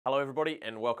Hello everybody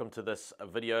and welcome to this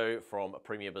video from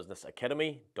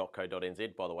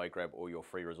premierbusinessacademy.co.nz. By the way, grab all your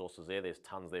free resources there. There's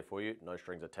tons there for you. No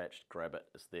strings attached. Grab it.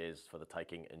 It's theirs for the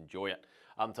taking. Enjoy it.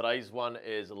 Today's one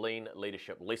is Lean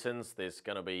Leadership Lessons. There's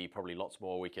going to be probably lots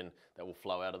more that will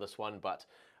flow out of this one, but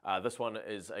this one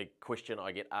is a question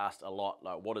I get asked a lot.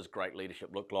 Like, what does great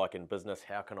leadership look like in business?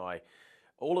 How can I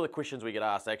all of the questions we get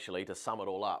asked, actually, to sum it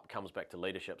all up, comes back to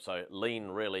leadership. So lean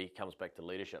really comes back to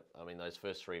leadership. I mean, those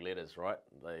first three letters, right?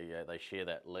 They share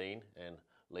that lean and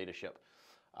leadership.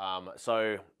 I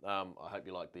hope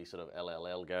you like the sort of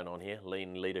LLL going on here,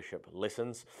 Lean Leadership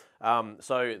Lessons.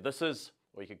 So this is,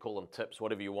 or you could call them tips,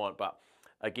 whatever you want, but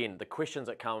again, the questions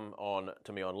that come on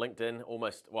to me on LinkedIn,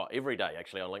 every day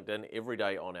actually on LinkedIn, every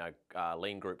day on our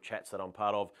Lean group chats that I'm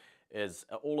part of, is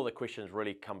all of the questions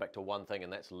really come back to one thing,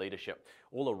 and that's leadership.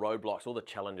 All the roadblocks, all the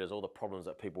challenges, all the problems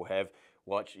that people have,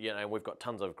 which, and we've got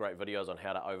tons of great videos on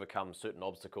how to overcome certain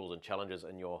obstacles and challenges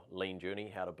in your lean journey,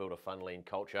 how to build a fun lean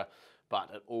culture,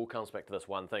 but it all comes back to this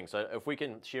one thing. So if we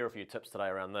can share a few tips today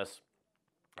around this,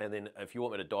 and then if you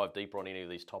want me to dive deeper on any of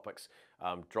these topics,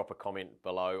 drop a comment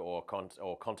below or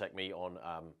contact me on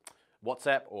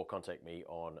WhatsApp or contact me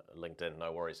on LinkedIn,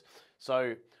 no worries.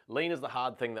 So lean is the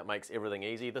hard thing that makes everything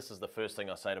easy. This is the first thing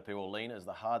I say to people. Lean is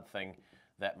the hard thing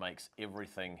that makes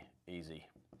everything easy.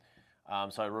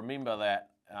 So remember that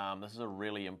this is a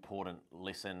really important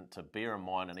lesson to bear in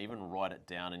mind, and even write it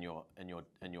down in your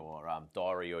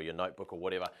diary or your notebook or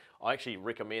whatever. I actually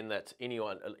recommend that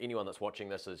anyone that's watching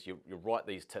this is you write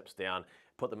these tips down,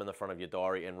 put them in the front of your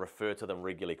diary, and refer to them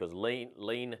regularly, because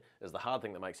lean is the hard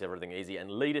thing that makes everything easy, and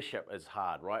leadership is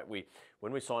hard, right?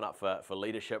 When we sign up for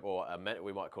leadership, or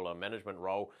we might call it a management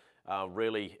role,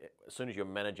 really, as soon as you're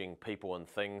managing people and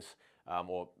things,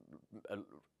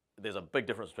 there's a big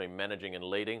difference between managing and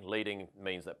leading. Leading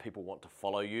means that people want to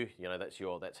follow you. You know, that's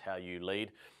how you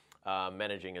lead.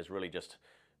 Managing is really just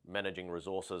managing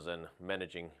resources and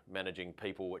managing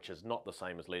people, which is not the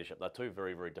same as leadership. They're two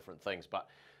very, very different things. But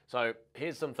so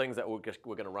here's some things that we're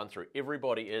going to run through.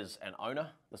 Everybody is an owner.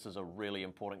 This is a really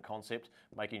important concept,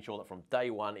 making sure that from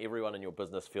day one, everyone in your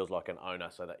business feels like an owner,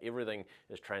 so that everything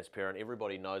is transparent,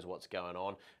 everybody knows what's going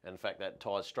on. In fact, that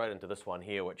ties straight into this one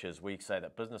here, which is we say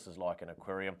that business is like an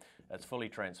aquarium. It's fully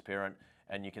transparent,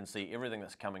 and you can see everything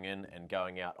that's coming in and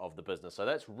going out of the business. So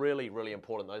that's really, really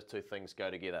important. Those two things go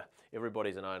together.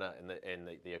 Everybody's an owner, and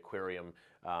the aquarium,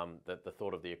 the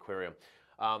thought of the aquarium.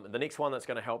 The next one that's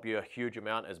going to help you a huge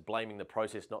amount is blaming the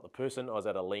process, not the person. I was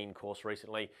at a lean course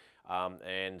recently,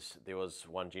 and there was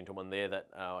one gentleman there that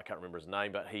I can't remember his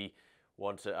name, but he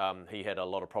had a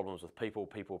lot of problems with people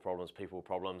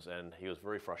problems, and he was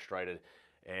very frustrated.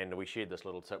 And we shared this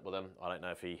little tip with him. I don't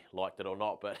know if he liked it or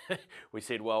not, but we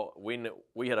said, well, when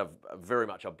we had very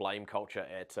much a blame culture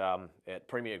at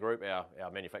Premier Group, our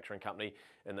manufacturing company,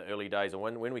 in the early days, and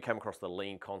when we came across the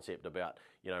lean concept about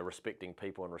respecting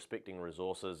people and respecting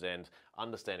resources, and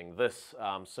understanding this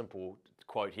simple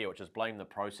quote here, which is blame the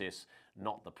process,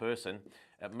 not the person,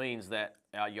 it means that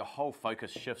your whole focus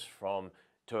shifts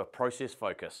to a process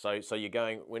focus. So you're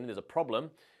going, when there's a problem,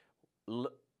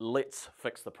 let's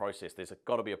fix the process. There's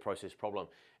got to be a process problem.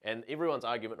 And everyone's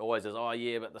argument always is, oh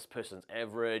yeah, but this person's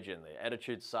average and their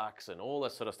attitude sucks and all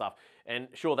this sort of stuff. And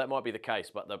sure, that might be the case,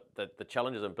 but the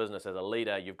challenges in business as a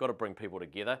leader, you've got to bring people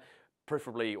together,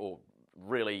 preferably, or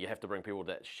really you have to bring people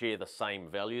that share the same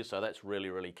values. So that's really,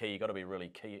 really key. You've got to be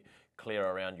really clear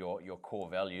around your core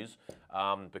values,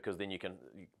 because then you can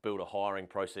build a hiring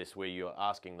process where you're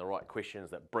asking the right questions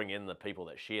that bring in the people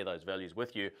that share those values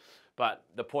with you. But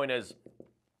the point is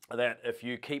that if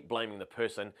you keep blaming the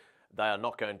person, they are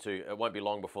not going to, it won't be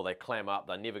long before they clam up.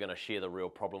 They're never going to share the real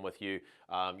problem with you.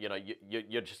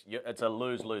 It's a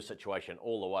lose-lose situation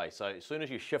all the way. So as soon as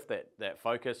you shift that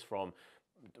focus from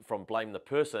blame the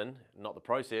person, not the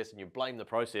process, and you blame the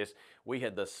process, we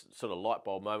had this sort of light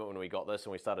bulb moment when we got this,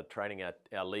 and we started training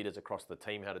our leaders across the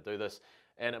team how to do this.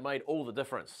 And it made all the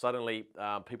difference. Suddenly,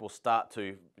 people start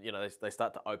to, they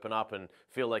start to open up and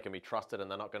feel they can be trusted,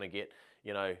 and they're not going to get,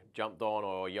 jumped on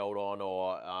or yelled on,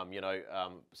 or,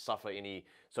 suffer any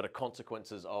sort of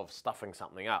consequences of stuffing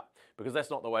something up. Because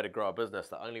that's not the way to grow a business.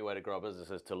 The only way to grow a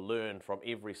business is to learn from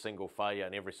every single failure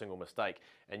and every single mistake.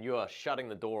 And you are shutting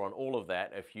the door on all of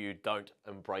that if you don't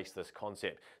embrace this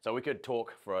concept. So we could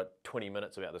talk for 20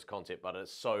 minutes about this concept, but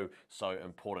it's so, so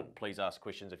important. Please ask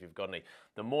questions if you've got any.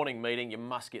 The morning meeting, you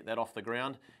must get that off the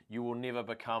ground. You will never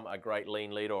become a great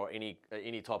lean leader or any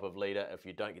type of leader if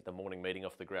you don't get the morning meeting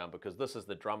off the ground, because this is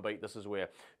the drumbeat. This is where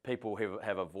people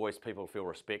have a voice, people feel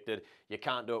respected. You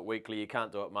can't do it weekly, you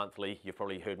can't do it monthly. You've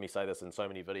probably heard me say this in so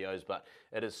many videos, but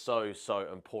it is so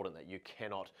important that you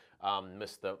cannot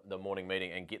miss the morning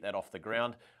meeting and get that off the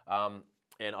ground.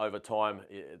 And over time,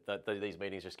 these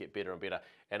meetings just get better and better.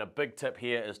 And a big tip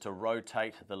here is to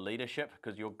rotate the leadership,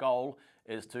 because your goal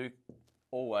is to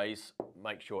always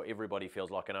make sure everybody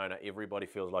feels like an owner, everybody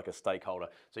feels like a stakeholder.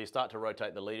 So you start to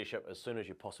rotate the leadership as soon as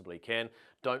you possibly can.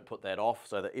 Don't put that off,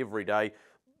 so that every day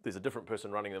there's a different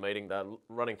person running the meeting. They're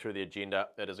running through the agenda.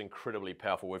 It is incredibly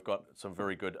powerful. We've got some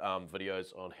very good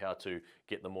videos on how to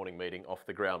get the morning meeting off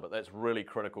the ground, but that's really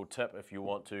critical tip if you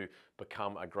want to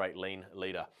become a great lean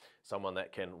leader, someone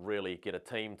that can really get a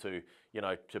team to,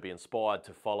 to be inspired,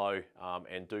 to follow,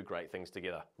 and do great things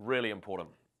together. Really important.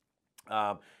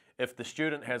 If the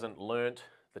student hasn't learnt,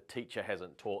 the teacher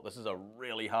hasn't taught. This is a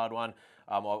really hard one.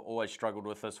 I've always struggled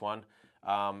with this one.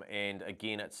 And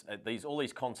again, all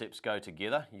these concepts go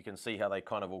together. You can see how they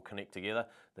kind of all connect together.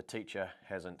 The teacher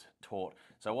hasn't taught.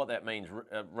 So what that means,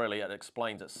 really, it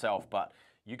explains itself, but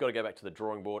you've got to go back to the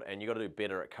drawing board and you've got to do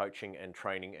better at coaching and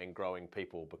training and growing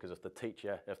people, because if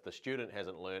the student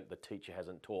hasn't learned, the teacher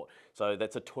hasn't taught. So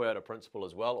that's a Toyota principle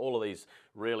as well. All of these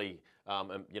really,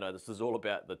 this is all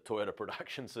about the Toyota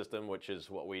production system, which is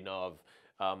what we know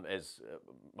of as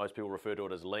most people refer to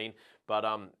it as lean, but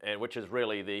and which is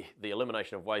really the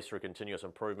elimination of waste through continuous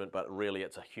improvement, but really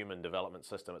it's a human development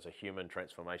system. It's a human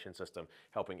transformation system,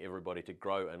 helping everybody to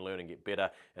grow and learn and get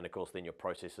better. And of course, then your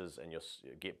processes and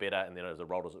get better, and then as a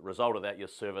result of that, your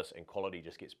service and quality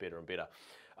just gets better and better.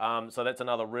 So that's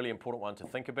another really important one to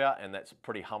think about, and that's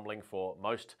pretty humbling for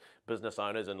most business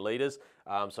owners and leaders.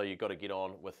 So you've got to get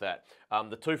on with that.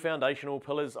 The two foundational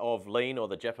pillars of lean, or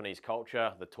the Japanese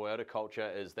culture, the Toyota culture,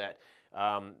 is that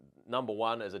number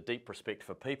one is a deep respect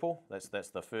for people. That's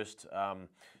the first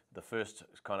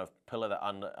kind of pillar that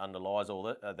underlies all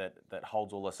that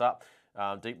holds all this up.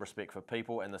 Deep respect for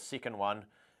people, and the second one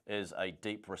is a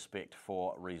deep respect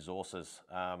for resources.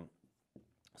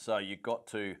 So you've got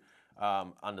to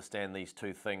understand these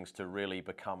two things to really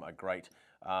become a great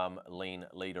lean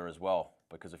leader as well.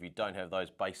 Because if you don't have those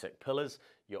basic pillars,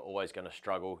 you're always going to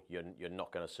struggle. You're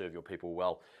not going to serve your people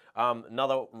well.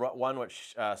 Another one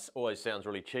which always sounds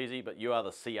really cheesy, but you are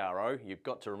the CRO. You've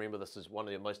got to remember this is one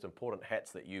of the most important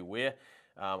hats that you wear.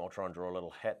 I'll try and draw a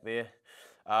little hat there.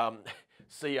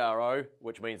 CRO,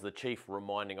 which means the Chief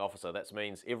Reminding Officer. That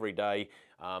means every day,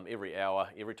 every hour,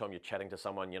 every time you're chatting to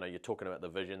someone, you're talking about the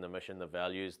vision, the mission, the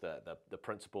values, the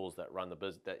principles that run the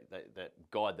business, that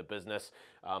guide the business,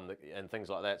 and things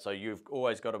like that. So you've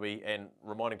always got to be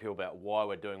reminding people about why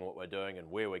we're doing what we're doing and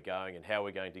where we're going and how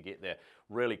we're going to get there.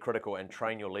 Really critical, and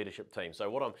train your leadership team. So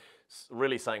what I'm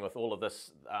really saying with all of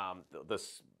this,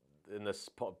 in this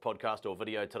podcast or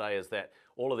video today, is that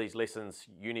all of these lessons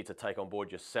you need to take on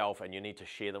board yourself, and you need to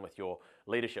share them with your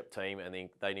leadership team, and then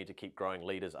they need to keep growing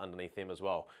leaders underneath them as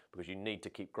well, because you need to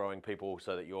keep growing people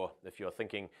so that if you're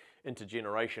thinking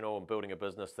intergenerational and building a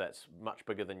business that's much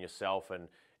bigger than yourself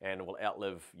and will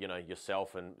outlive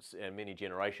yourself and many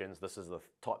generations, this is the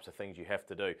types of things you have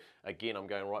to do. Again, I'm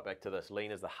going right back to this.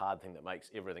 Lean is the hard thing that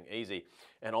makes everything easy.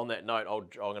 And on that note,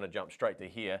 I'm going to jump straight to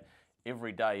here.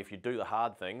 Every day, if you do the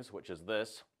hard things, which is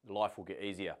this, life will get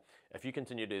easier. If you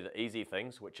continue to do the easy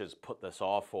things, which is put this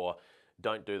off or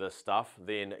don't do this stuff,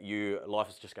 then life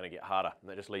is just going to get harder.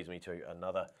 And that just leads me to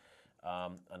another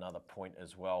point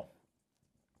as well,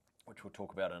 which we'll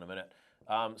talk about in a minute.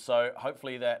 So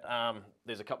hopefully that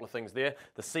there's a couple of things there.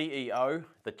 The CEO,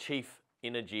 the Chief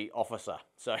Energy Officer.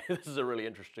 So this is a really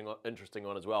interesting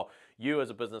one as well. You as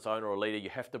a business owner or leader,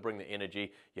 you have to bring the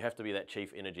energy. You have to be that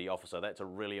Chief Energy Officer. That's a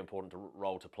really important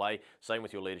role to play. Same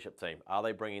with your leadership team. Are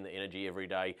they bringing the energy every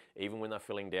day, even when they're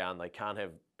feeling down? They can't have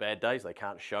bad days. They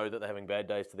can't show that they're having bad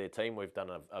days to their team. We've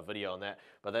done a video on that,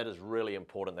 but that is really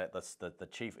important, that the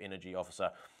Chief Energy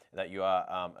Officer, that you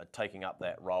are taking up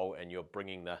that role and you're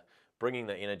bringing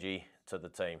the energy to the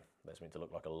team. That's meant to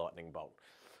look like a lightning bolt.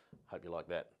 Hope you like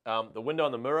that. The window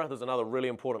and the mirror, there's another really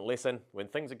important lesson. When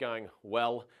things are going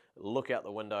well, look out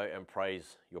the window and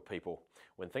praise your people.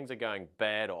 When things are going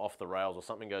bad or off the rails or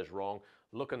something goes wrong,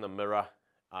 look in the mirror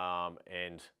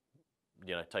and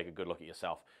take a good look at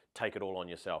yourself. Take it all on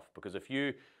yourself. Because if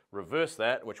you reverse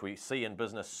that, which we see in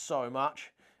business so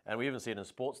much, and we even see it in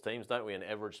sports teams, don't we, in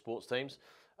average sports teams,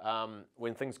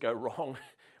 when things go wrong,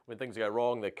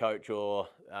 the coach or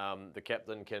the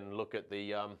captain can look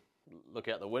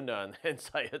out the window and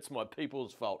say it's my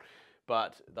people's fault.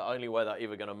 but the only way they're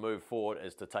ever going to move forward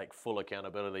is to take full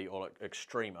accountability, or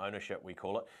extreme ownership, we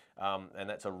call it. And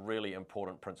that's a really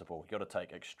important principle. You've got to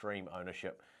take extreme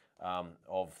ownership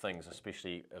of things,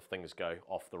 especially if things go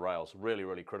off the rails. Really,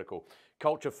 really critical.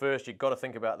 Culture first, you've got to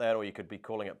think about that, or you could be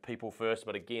calling it people first.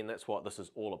 But again, that's what this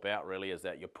is all about, really, is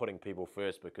that you're putting people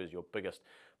first, because your biggest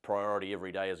priority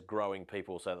every day is growing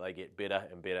people so that they get better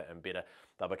and better and better.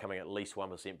 They're becoming at least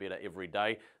 1% better every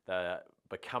day. They're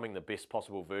becoming the best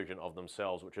possible version of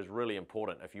themselves, which is really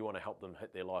important if you want to help them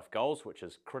hit their life goals, which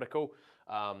is critical.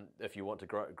 If you want to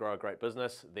grow a great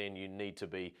business, then you need to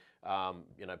be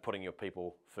putting your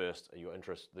people first,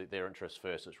 their interests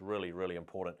first. It's really, really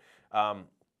important.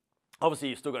 Obviously,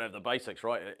 you've still got to have the basics,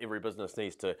 right? Every business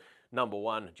needs to, number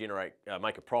one,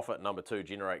 make a profit. Number two,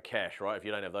 generate cash, right? If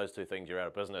you don't have those two things, you're out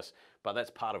of business. But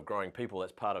that's part of growing people.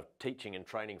 That's part of teaching and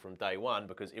training from day one,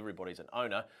 because everybody's an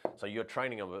owner. So you're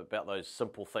training them about those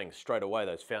simple things straight away,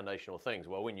 those foundational things.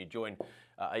 Well, when you join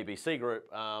ABC Group,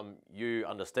 you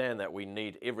understand that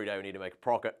every day we need to make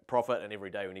a profit, and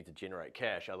every day we need to generate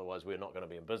cash. Otherwise, we're not going to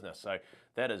be in business. So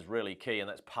that is really key, and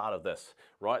that's part of this,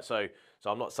 right? So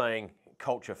I'm not saying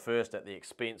culture first at the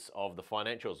expense of the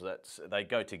financials. They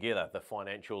go together. The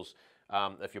financials,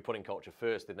 if you're putting culture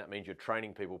first, then that means you're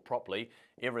training people properly.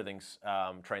 Everything's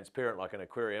transparent, like an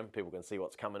aquarium. People can see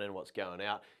what's coming in, what's going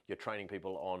out. You're training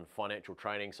people on financial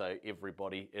training, so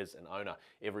everybody is an owner.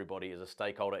 Everybody is a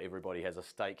stakeholder. Everybody has a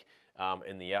stake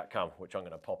in the outcome, which I'm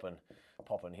going to pop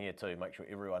in here too. Make sure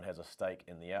everyone has a stake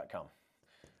in the outcome,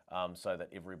 so that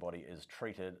everybody is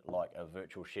treated like a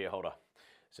virtual shareholder.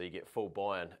 So you get full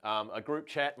buy-in. A group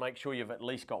chat, make sure you've at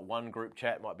least got one group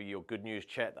chat. It might be your good news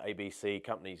chat, the ABC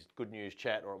company's good news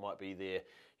chat, or it might be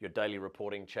your daily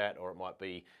reporting chat, or it might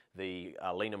be the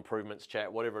lean improvements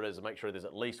chat, whatever it is. Make sure there's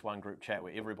at least one group chat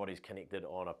where everybody's connected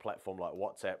on a platform like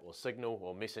WhatsApp or Signal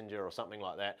or Messenger or something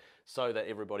like that, so that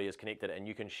everybody is connected and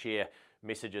you can share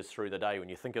messages through the day. When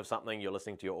you think of something, you're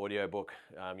listening to your audiobook,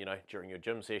 during your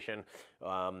gym session,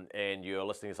 and you're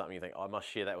listening to something, you think, I must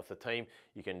share that with the team.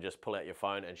 You can just pull out your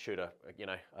phone and shoot a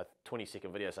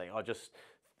 20-second video saying,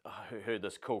 I heard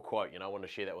this cool quote, I want to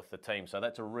share that with the team. So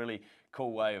that's a really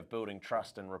cool way of building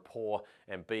trust and rapport,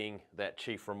 and being that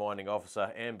chief reminding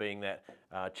officer and being that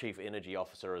chief energy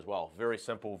officer as well. Very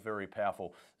simple, very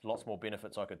powerful. Lots more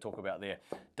benefits I could talk about there.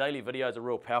 Daily video is a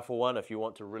real powerful one if you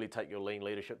want to really take your lean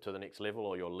leadership to the next level,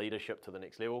 or your leadership to the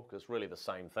next level, because it's really the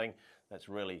same thing. That's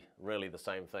really, really the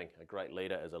same thing. A great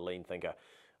leader is a lean thinker,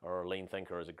 or a lean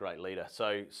thinker is a great leader.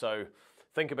 So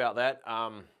think about that.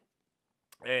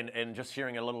 And just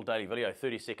sharing a little daily video,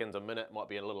 30 seconds, a minute, might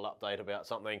be a little update about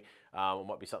something. It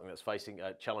might be something that's facing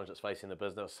a challenge that's facing the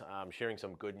business. Sharing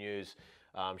some good news,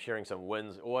 sharing some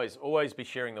wins. Always be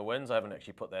sharing the wins. I haven't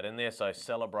actually put that in there. So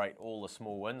celebrate all the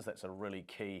small wins. That's a really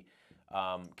key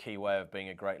way of being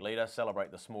a great leader.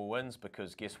 Celebrate the small wins,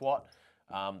 because guess what?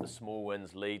 The small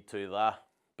wins lead to the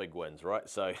big wins, right?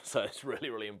 So it's really,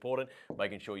 really important,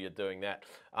 making sure you're doing that.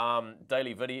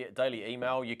 Daily video, daily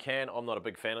email, you can. I'm not a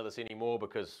big fan of this anymore,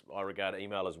 because I regard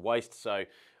email as waste. So,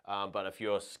 but if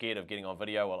you're scared of getting on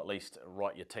video, well, at least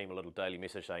write your team a little daily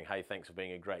message saying, hey, thanks for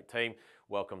being a great team.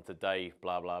 Welcome to day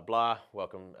blah, blah, blah.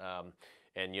 Welcome.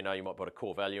 And you might put a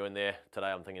core value in there. Today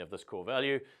I'm thinking of this core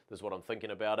value. This is what I'm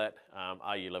thinking about it.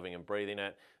 Are you living and breathing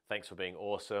it? Thanks for being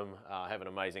awesome. Have an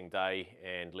amazing day,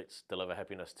 and let's deliver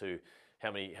happiness to how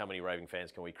many raving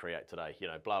fans can we create today?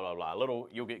 Blah, blah, blah.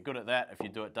 You'll get good at that if you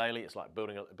do it daily. It's like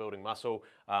building muscle.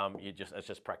 It's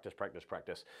just practice.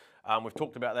 We've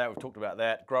talked about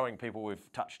that. Growing people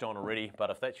we've touched on already, but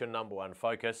if that's your number one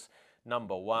focus,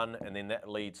 and then that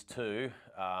leads to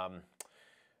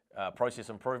process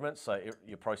improvements. So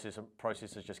your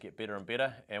processes just get better and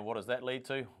better. And what does that lead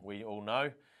to? We all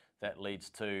know that leads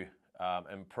to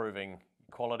improving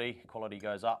quality. Quality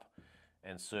goes up,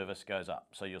 and service goes up.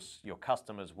 So your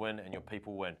customers win and your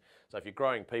people win. So if you're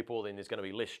growing people, then there's going to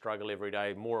be less struggle every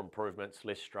day, more improvements,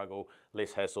 less struggle,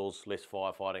 less hassles, less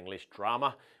firefighting, less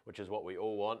drama, which is what we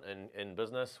all want in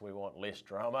business. We want less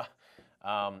drama.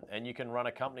 And you can run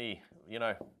a company,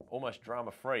 almost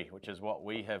drama-free, which is what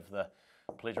we have the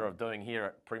pleasure of doing here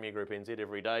at Premier Group NZ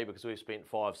every day, because we've spent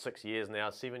 5, 6 years now,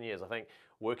 7 years, I think,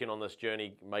 working on this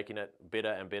journey, making it better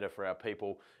and better for our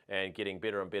people, and getting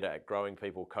better and better at growing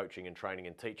people, coaching and training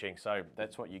and teaching. So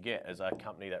that's what you get as a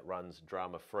company that runs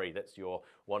drama-free. That's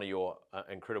one of your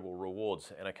incredible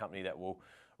rewards, and a company that will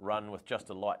run with just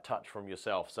a light touch from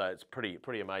yourself. So it's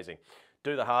pretty amazing.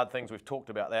 Do the hard things. We've talked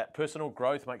about that. Personal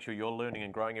growth, make sure you're learning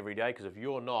and growing every day, because if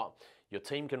you're not, your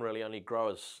team can really only grow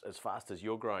as fast as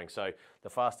you're growing. So the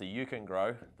faster you can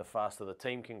grow, the faster the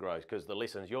team can grow, because the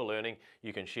lessons you're learning,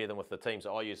 you can share them with the team.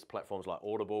 So I use platforms like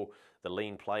Audible, the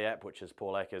Lean Play app, which is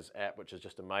Paul Acker's app, which is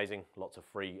just amazing. Lots of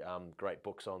free, great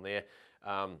books on there.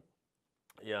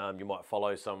 You might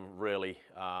follow some really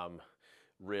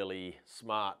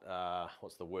smart,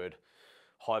 what's the word,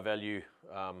 high value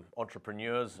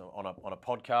entrepreneurs on a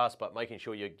podcast, but making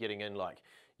sure you're getting in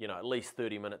at least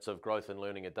 30 minutes of growth and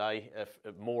learning a day, if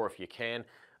more if you can.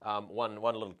 One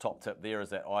little top tip there is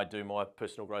that I do my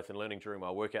personal growth and learning during my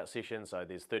workout session. So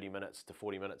there's 30 minutes to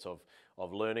 40 minutes of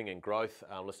learning and growth,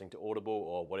 listening to Audible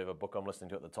or whatever book I'm listening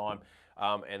to at the time.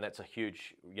 And that's a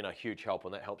huge help,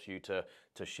 and that helps you to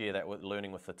share that with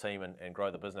learning with the team and grow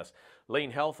the business.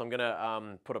 Lean Health, I'm going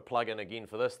to put a plug in again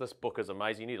for this. This book is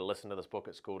amazing. You need to listen to this book.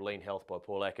 It's called Lean Health by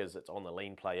Paul Ackers. It's on the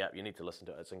Lean Play app. You need to listen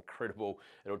to it. It's incredible.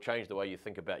 It'll change the way you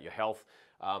think about your health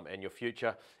and your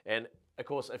future. And of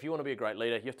course, if you want to be a great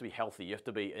leader, you have to be healthy. You have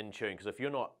to be in tune, because if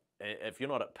you're not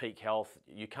at peak health,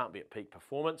 you can't be at peak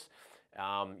performance.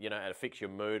 It affects your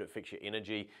mood, it affects your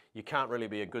energy. You can't really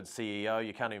be a good CEO.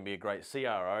 You can't even be a great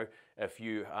CRO if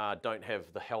you don't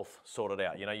have the health sorted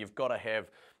out. You've got to have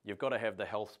the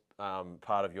health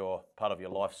part of your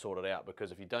life sorted out,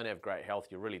 because if you don't have great health,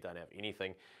 you really don't have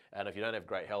anything. And if you don't have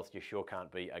great health, you sure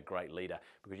can't be a great leader,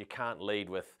 because you can't lead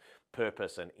with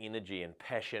purpose and energy and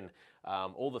passion,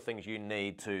 all the things you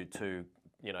need to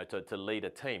lead a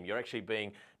team. You're actually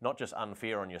being not just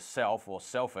unfair on yourself or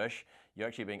selfish, you're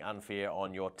actually being unfair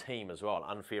on your team as well,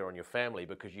 unfair on your family,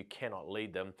 because you cannot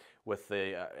lead them with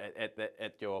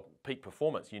at your peak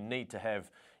performance. You need to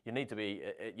be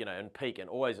in peak and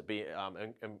always be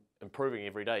improving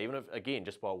every day, even if, again,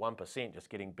 just by 1%, just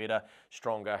getting better,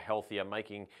 stronger, healthier,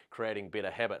 creating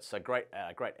better habits. So great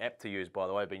app to use, by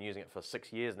the way. I've been using it for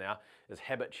 6 years now. Is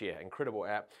HabitShare, incredible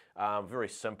app, very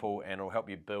simple, and it'll help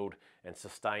you build and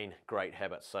sustain great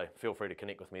habits. So feel free to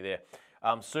connect with me there.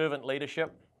 Servant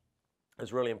leadership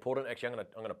is really important. Actually, I'm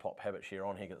going to pop HabitShare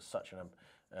on here, because it's such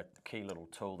a key little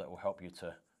tool that will help you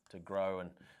to grow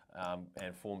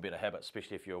and form better habits,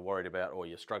 especially if you're worried about or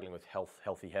you're struggling with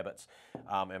healthy habits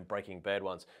and breaking bad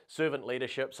ones. Servant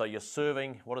leadership. So you're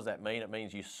serving. What does that mean? It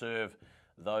means you serve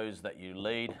those that you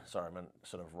lead. Sorry, I'm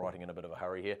sort of writing in a bit of a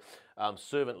hurry here.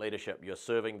 Servant leadership. You're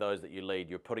serving those that you lead.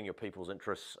 You're putting your people's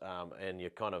interests, and you're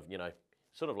kind of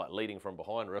sort of like leading from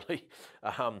behind, really.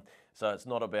 So it's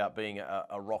not about being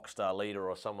a rock star leader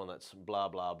or someone that's blah,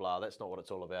 blah, blah. That's not what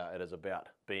it's all about. It is about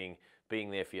being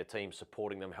there for your team,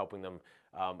 supporting them, helping them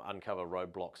uncover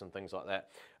roadblocks and things like that.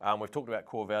 We've talked about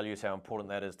core values, how important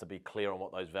that is to be clear on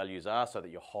what those values are, so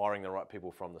that you're hiring the right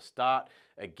people from the start.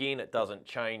 Again, it doesn't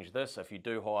change this. If you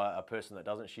do hire a person that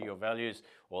doesn't share your values,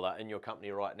 or they're in your company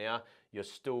right now, you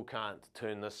still can't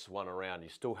turn this one around. You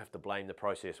still have to blame the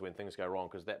process when things go wrong,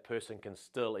 because that person can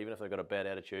still, even if they've got a bad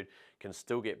attitude, can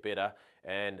still get better,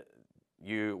 and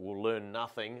you will learn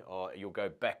nothing, or you'll go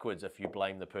backwards if you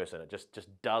blame the person. It just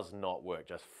does not work.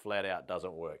 Just flat out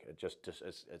doesn't work.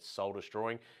 It's soul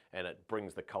destroying, and it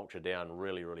brings the culture down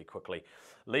really, really quickly.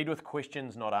 Lead with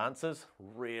questions, not answers.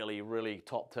 Really, really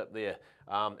top tip there.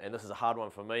 And this is a hard one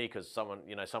for me, because someone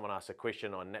asks a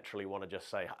question, I naturally want to just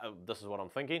say, oh, this is what I'm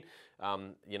thinking.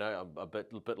 I'm a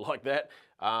bit like that.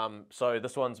 So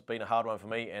this one's been a hard one for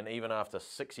me, and even after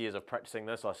 6 years of practicing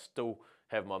this, I still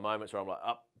have my moments where I'm like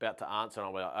about to answer, and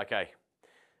I'm like,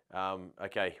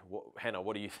 okay, Hannah,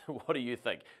 what do you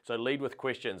think? So lead with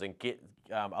questions, and get.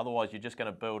 Otherwise, you're just going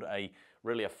to build a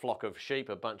flock of sheep,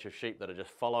 a bunch of sheep that are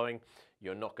just following.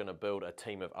 You're not going to build a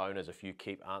team of owners if you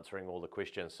keep answering all the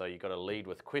questions. So you've got to lead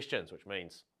with questions, which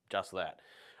means just that.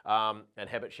 And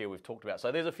HabitShare we've talked about. So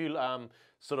there's a few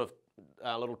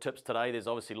little tips today. There's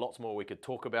obviously lots more we could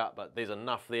talk about, but there's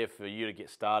enough there for you to get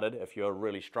started. If you're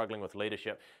really struggling with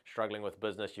leadership, struggling with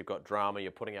business, you've got drama,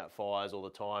 you're putting out fires all the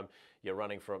time, you're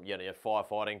running from, you're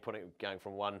firefighting, going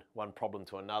from one problem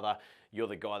to another. You're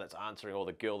the guy that's answering, or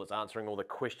the girl that's answering all the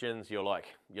questions. You're like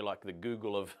the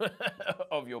Google of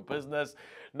of your business.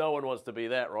 No one wants to be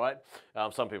that, right?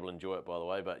 Some people enjoy it, by the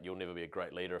way, but you'll never be a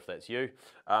great leader if that's you.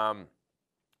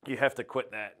 You have to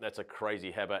quit that. That's a crazy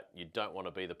habit. You don't want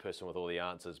to be the person with all the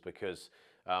answers, because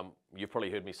you've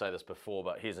probably heard me say this before,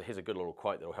 but here's a good little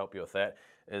quote that will help you with that,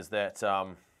 is that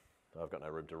I've got no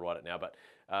room to write it now, but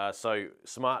so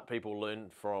smart people learn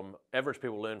from, average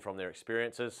people learn from their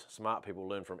experiences, smart people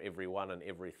learn from everyone and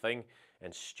everything,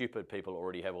 and stupid people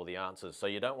already have all the answers. So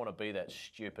you don't want to be that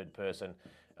stupid person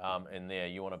in there.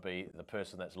 You want to be the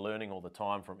person that's learning all the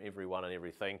time from everyone and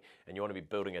everything, and you want to be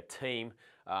building a team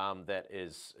that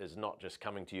is not just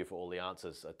coming to you for all the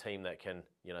answers, a team that can,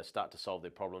 you know, start to solve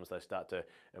their problems, they start to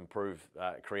improve,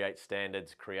 create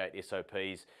standards, create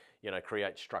SOPs, you know,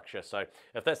 create structure. So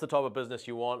if that's the type of business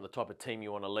you want, the type of team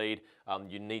you want to lead,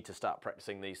 you need to start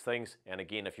practicing these things. And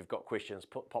again, if you've got questions,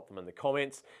 pop them in the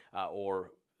comments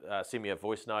or send me a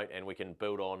voice note and we can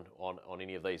build on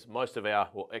any of these. Most of our,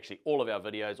 well actually all of our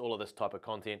videos, all of this type of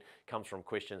content comes from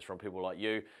questions from people like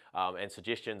you and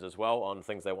suggestions as well on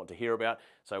things they want to hear about.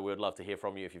 So we'd love to hear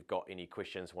from you if you've got any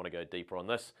questions, want to go deeper on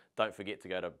this. Don't forget to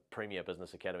go to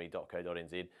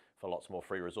premierbusinessacademy.co.nz for lots more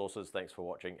free resources. Thanks for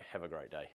watching. Have a great day.